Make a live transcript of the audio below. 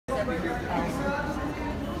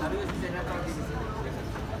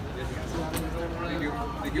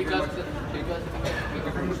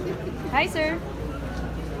Hi, sir.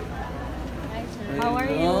 How are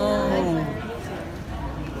you? Oh,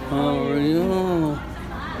 how are you?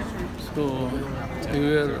 So,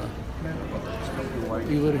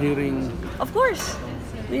 you were hearing. Of course.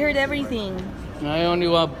 We heard everything. I only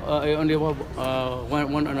have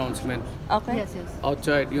one announcement. Okay. Yes, yes.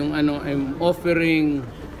 Outside, yung ano, I'm offering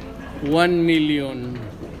 1 million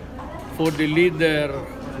for the leader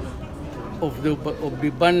of the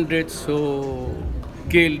bandits who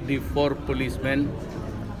killed the 4 policemen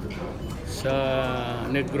sa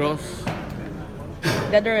Negros.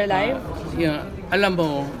 Dead or alive? Yeah, alam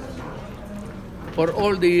mo, for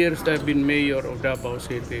all the years that I've been mayor of Davao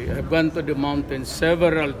City, I've gone to the mountains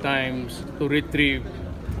several times to retrieve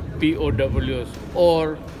POWs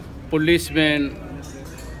or policemen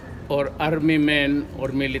or army men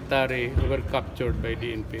or military who were captured by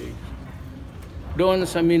the NPA. Doon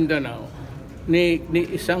sa Mindanao, ni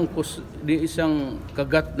isang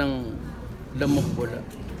kagat ng damok wala.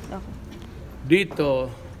 Okay. Dito,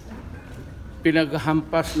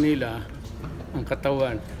 pinaghampas nila ang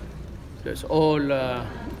katawan. That's all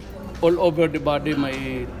over the body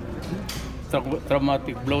may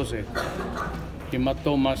traumatic blows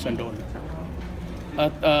hematomas and all.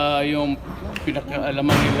 At yung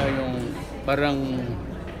pinakaalaman nila yung parang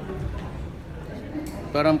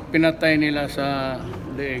pinatay nila sa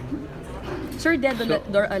leeg. Sir, dead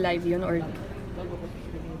or alive yun or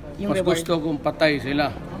yung Mas reward? gusto kong patay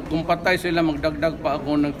sila. Kung patay sila, magdagdag pa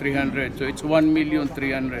ako ng 300. So it's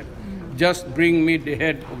 1,300,000. Just bring me the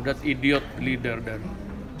head of that idiot leader there.